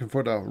 I'm looking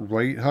for the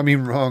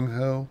wrong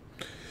hoe.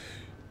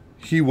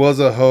 He was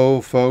a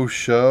hoe faux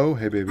show.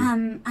 Hey, baby.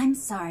 I'm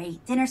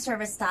sorry. Dinner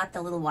service stopped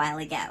a little while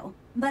ago,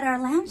 but our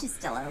lounge is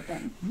still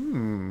open.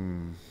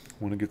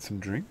 Want to get some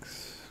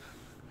drinks?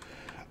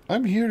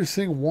 I'm here to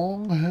sing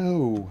Wong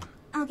Ho.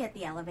 I'll get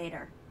the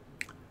elevator.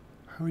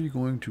 How are you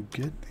going to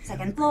get the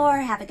Second floor.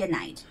 Have a good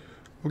night.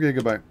 Okay,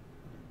 goodbye.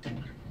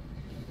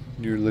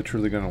 You're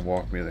literally going to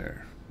walk me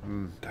there.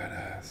 Dead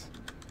ass.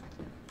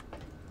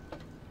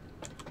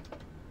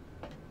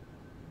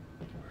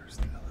 Where's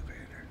the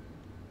elevator?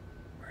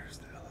 Where's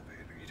the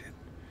elevator? You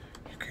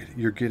didn't.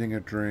 You're getting a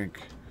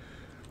drink.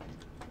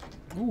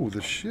 Ooh, the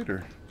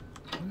shitter.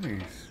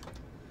 Nice.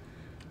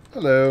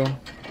 Hello.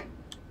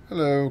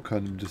 Hello,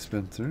 condom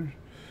dispenser.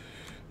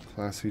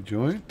 Classy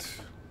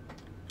joint.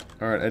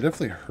 Alright, I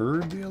definitely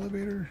heard the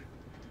elevator.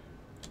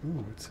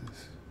 Ooh, what's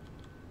this?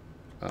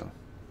 Oh.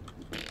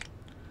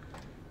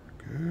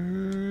 Okay.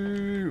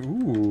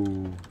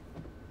 Ooh.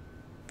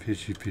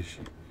 Fishy,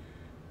 fishy.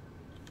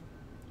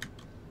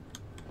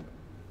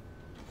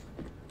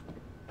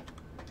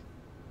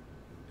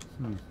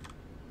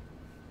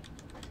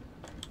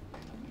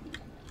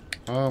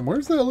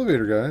 Where's the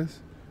elevator, guys?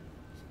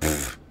 Am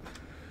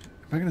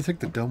I gonna take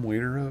the dumb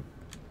waiter up?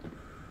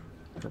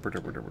 Is it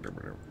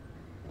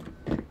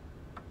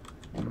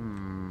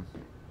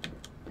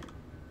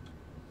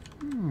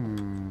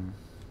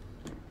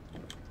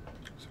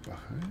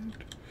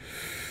behind?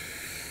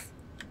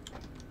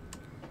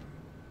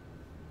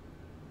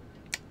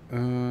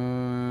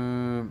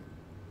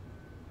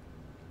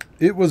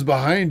 It was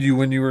behind you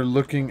when you were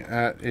looking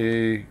at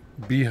a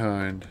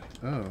behind.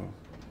 Oh.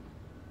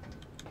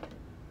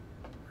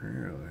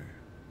 Really?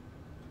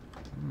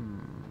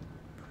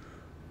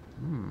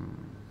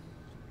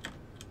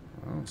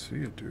 I don't see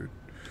it, dude.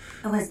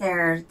 Was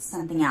there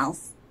something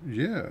else?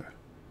 Yeah.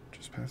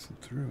 Just pass it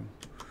through.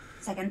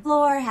 Second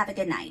floor. Have a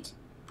good night.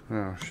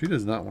 Oh, she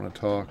does not want to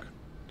talk.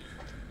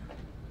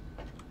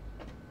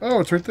 Oh,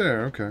 it's right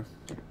there. Okay.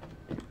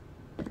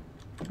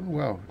 Oh,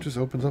 wow. It just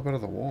opens up out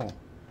of the wall.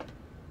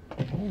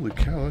 Holy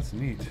cow, that's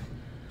neat.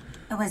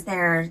 Was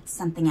there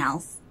something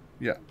else?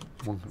 Yeah.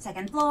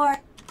 Second floor.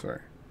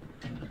 Sorry.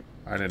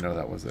 I didn't know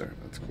that was there.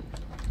 That's cool.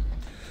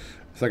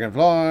 Second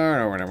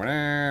floor.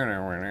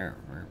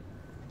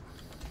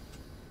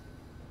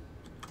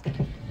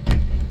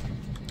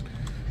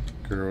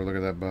 Girl, look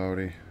at that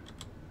body.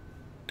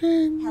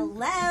 Ding.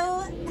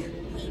 Hello.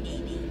 Hey,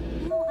 baby.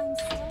 No, I'm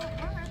still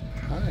at work.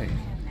 Hi.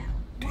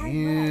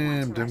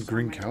 Damn, them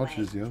green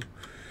couches, yo.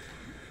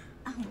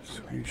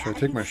 Sweet. Should I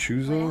take my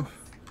shoes off?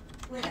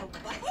 With a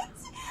what?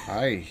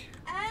 Hi.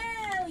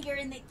 Oh, you're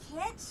in the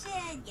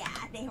kitchen. Yeah,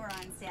 they were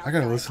on sale. I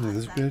gotta listen to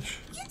this bitch.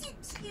 You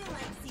did too,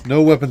 Lexi.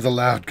 No weapons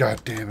allowed.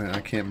 God damn it.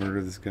 I can't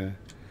murder this guy.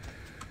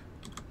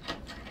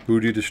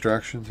 Booty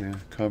distractions. Yeah.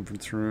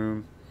 Conference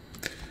room.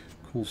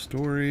 Cool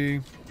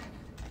story.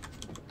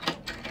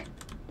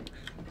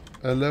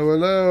 Hello,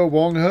 hello.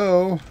 Wong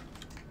Ho.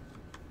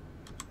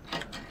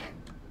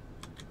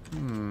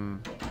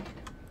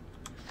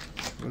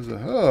 Where's the...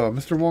 Oh,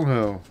 Mr. Wong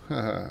Ho.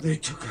 They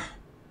took her.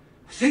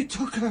 They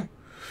took her.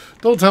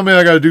 Don't tell me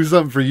I gotta do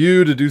something for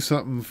you to do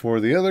something for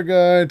the other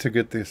guy to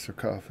get the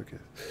sarcophagus.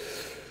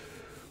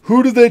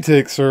 Who did they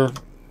take, sir?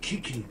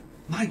 Kiki,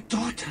 my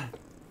daughter.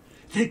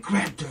 They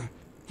grabbed her.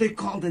 They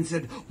called and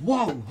said,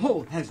 Wong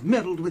Ho has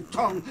meddled with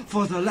Tong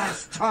for the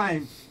last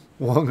time.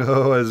 Wong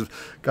Ho has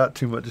got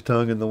too much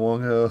tongue in the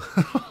Wong Ho.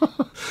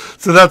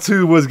 So that's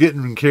who was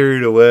getting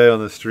carried away on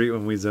the street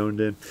when we zoned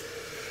in.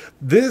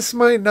 This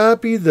might not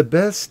be the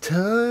best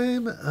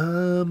time,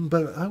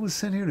 but I was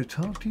sent here to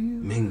talk to you.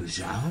 Ming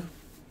Zhao?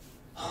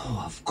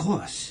 Oh, of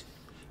course.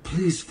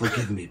 Please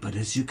forgive me, but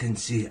as you can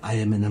see, I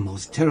am in a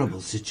most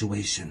terrible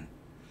situation.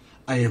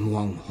 I am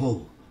Wang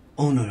Ho,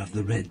 owner of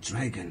the Red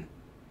Dragon.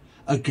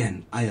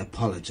 Again, I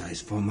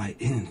apologize for my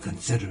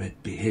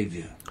inconsiderate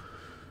behavior.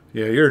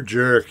 Yeah, you're a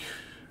jerk.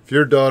 If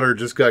your daughter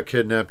just got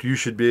kidnapped, you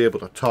should be able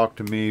to talk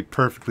to me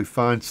perfectly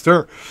fine,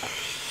 sir.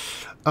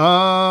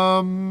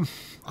 I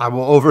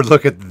will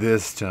overlook it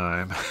this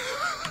time.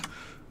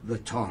 The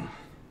Tong,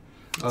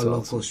 a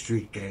local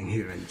street gang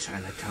here in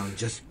Chinatown,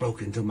 just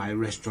broke into my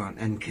restaurant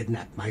and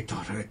kidnapped my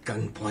daughter at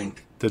gunpoint.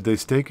 Did they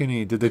take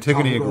any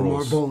egg More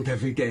rolls? bold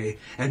every day,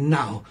 and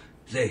now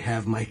they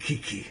have my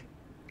Kiki.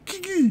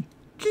 Kiki!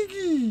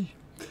 Kiki!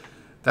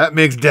 That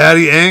makes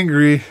Daddy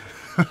angry.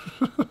 You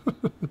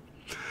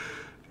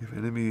have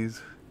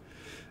enemies.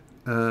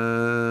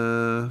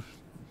 That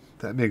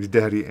makes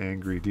Daddy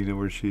angry. Do you know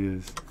where she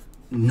is?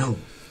 No.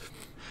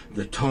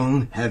 The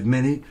Tong have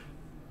many...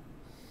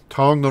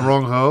 Tong the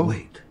wrong ho?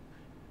 Wait.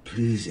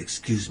 Please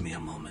excuse me a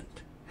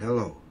moment.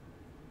 Hello.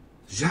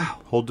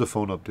 Zhao. Hold the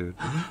phone up, dude.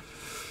 Huh?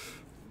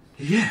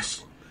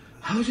 Yes.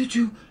 How did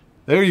you...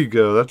 There you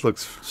go. That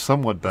looks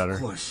somewhat better. Of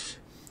course.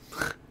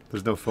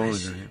 There's no phone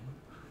in your hand.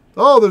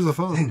 Oh, there's a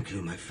phone. Thank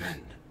you, my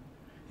friend.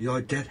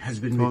 Your debt has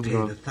been Phone's repaid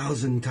gone.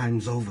 1,000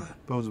 times over.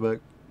 Phone's back.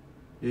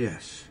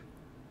 Yes.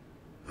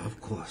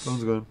 Of course.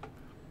 Phone's gone.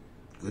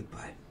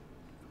 Goodbye.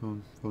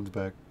 Phone's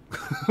back.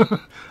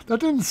 That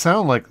didn't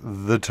sound like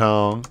the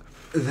Tong.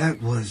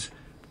 That was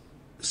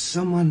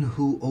someone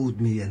who owed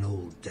me an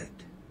old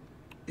debt.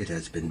 It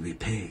has been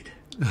repaid.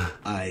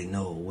 I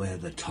know where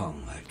the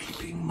Tong are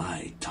keeping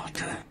my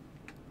daughter.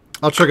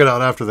 I'll check it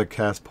out after the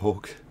cast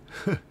poke.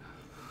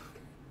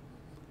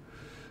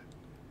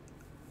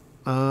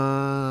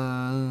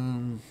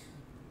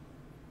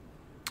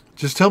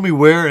 Just tell me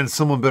where, and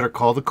someone better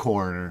call the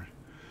coroner.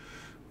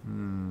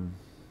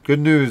 Good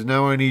news.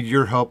 Now I need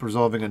your help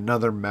resolving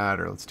another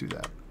matter. Let's do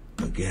that.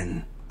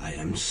 Again, I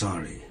am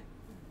sorry.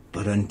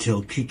 But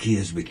until Kiki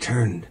is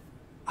returned,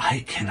 I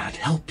cannot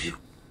help you.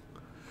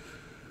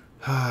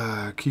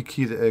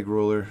 Kiki the egg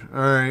roller.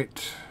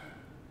 Alright.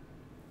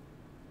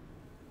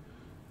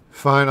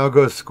 Fine, I'll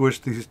go squish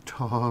these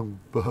Tong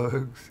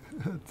bugs.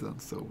 That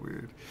sounds so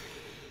weird.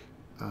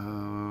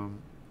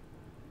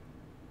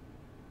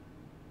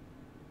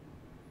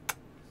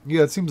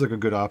 Yeah, it seems like a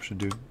good option,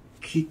 dude.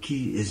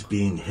 Kiki is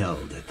being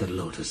held at the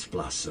Lotus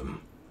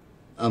Blossom,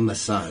 a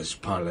massage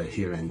parlor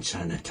here in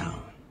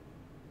Chinatown.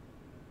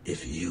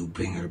 If you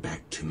bring her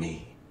back to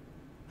me,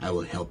 I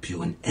will help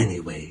you in any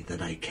way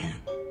that I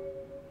can.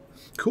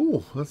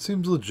 Cool. That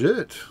seems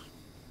legit.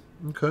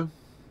 Okay.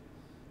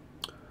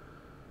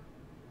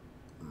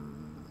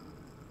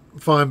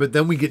 Fine, but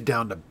then we get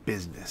down to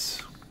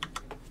business.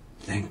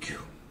 Thank you.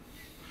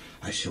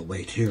 I shall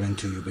wait here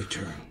until you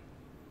return.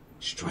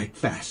 Strike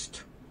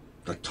fast.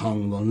 The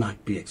Tong will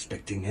not be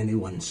expecting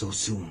anyone so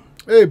soon.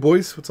 Hey,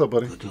 boys. What's up,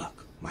 buddy? Good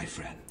luck, my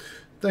friend.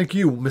 Thank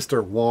you,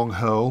 Mr. Wong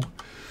Ho.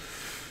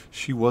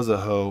 She was a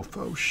hoe.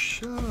 Faux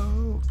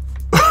show.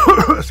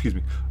 Excuse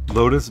me.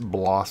 Lotus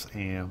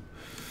Blossom.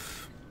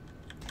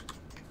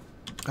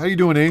 How you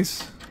doing,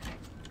 Ace?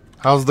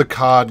 How's the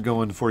COD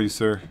going for you,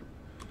 sir?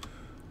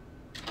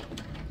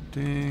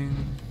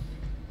 Ding.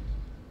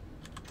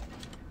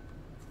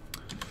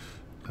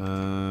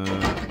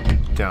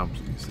 Down,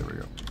 please. There we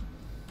go.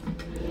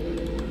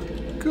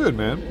 Good,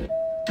 man.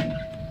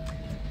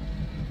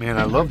 Man,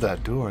 I love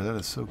that door. That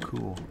is so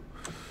cool.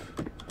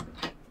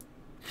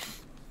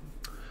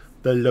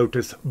 The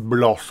Lotus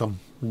Blossom.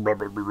 Blah,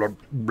 blah, blah,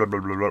 blah, blah,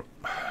 blah, blah.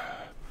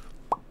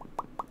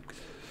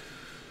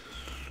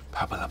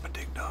 Papa-lapa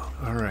ding dong.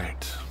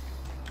 Alright.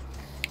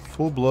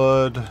 Full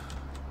blood.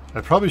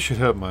 I probably should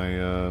have my,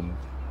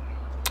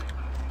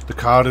 the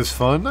COD is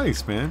fun.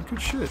 Nice, man.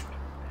 Good shit.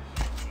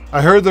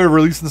 I heard they're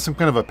releasing some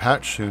kind of a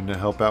patch soon to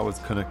help out with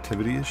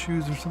connectivity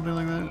issues or something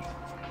like that.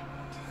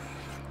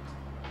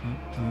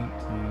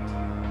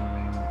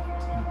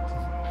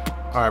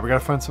 Alright, we gotta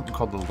find something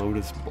called the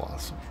Lotus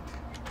Blossom.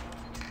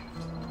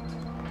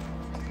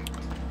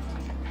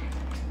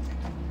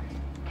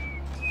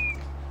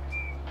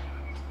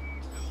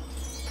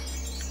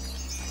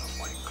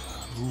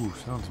 Ooh,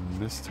 sounds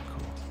mystical.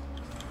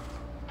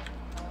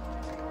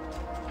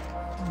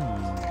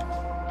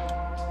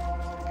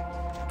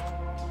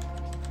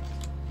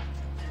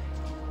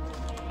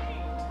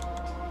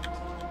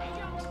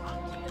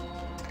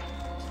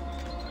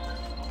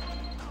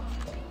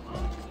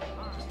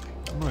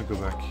 I'm gonna go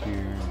back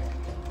here.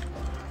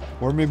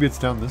 Or maybe it's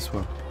down this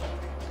way.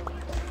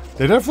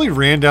 They definitely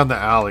ran down the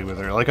alley with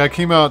her. Like, I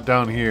came out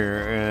down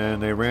here,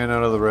 and they ran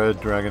out of the Red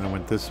Dragon and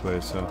went this way,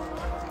 so...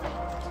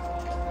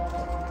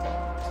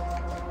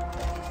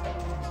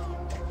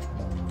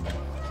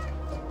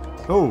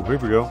 Oh, here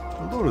we go.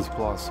 The Lotus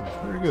Blossom.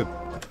 Very good.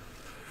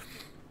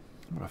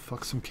 I'm gonna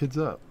fuck some kids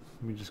up.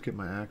 Let me just get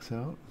my axe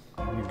out.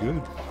 I'll be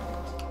good.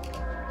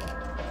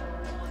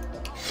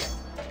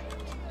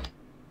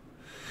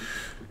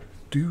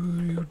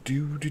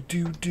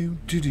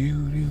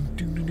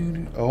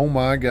 Oh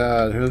my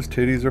god, those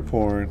titties are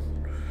pouring.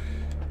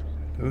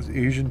 Those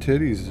Asian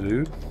titties,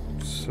 dude.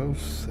 So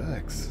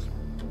sex.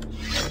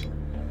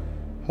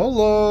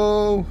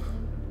 Hello.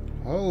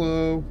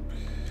 Hello.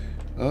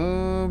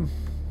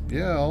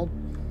 Yeah,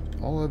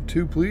 I'll have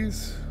 2,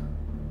 please.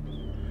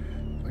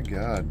 My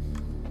God.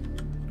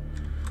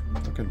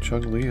 Fucking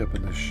Chung Li up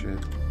in this shit.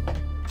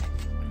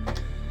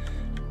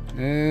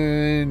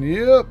 And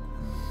yep.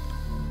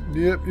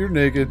 Yep, you're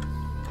naked.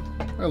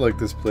 I like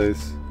this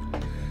place.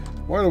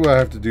 Why do I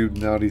have to do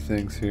naughty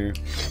things here?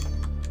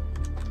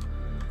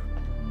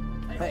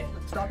 Hey,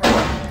 stop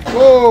right there.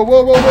 Whoa,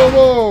 whoa, whoa, whoa,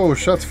 whoa!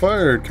 Shots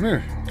fired. Come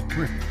here.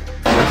 Come here.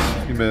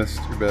 Yes, you missed.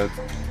 You're bad.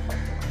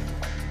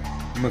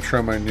 I'm gonna try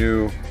my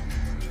new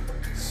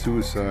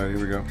suicide. Here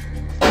we go.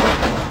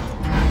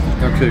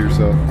 Now kill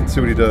yourself. Let's see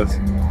what he does.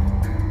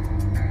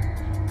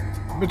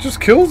 It just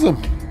kills him.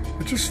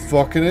 It just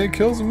fucking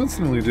kills him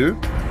instantly,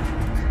 dude.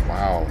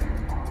 Wow.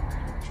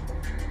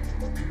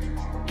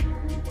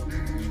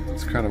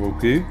 It's kind of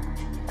OP.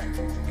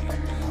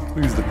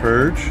 We'll use the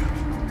purge.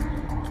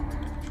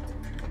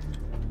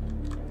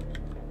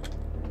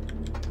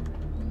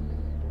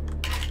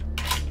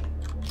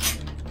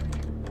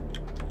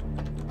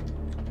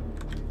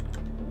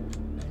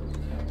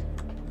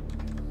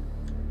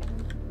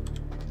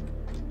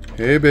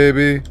 Hey,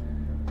 baby.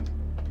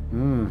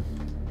 No,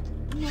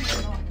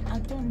 I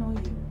don't know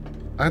you.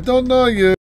 I don't know you.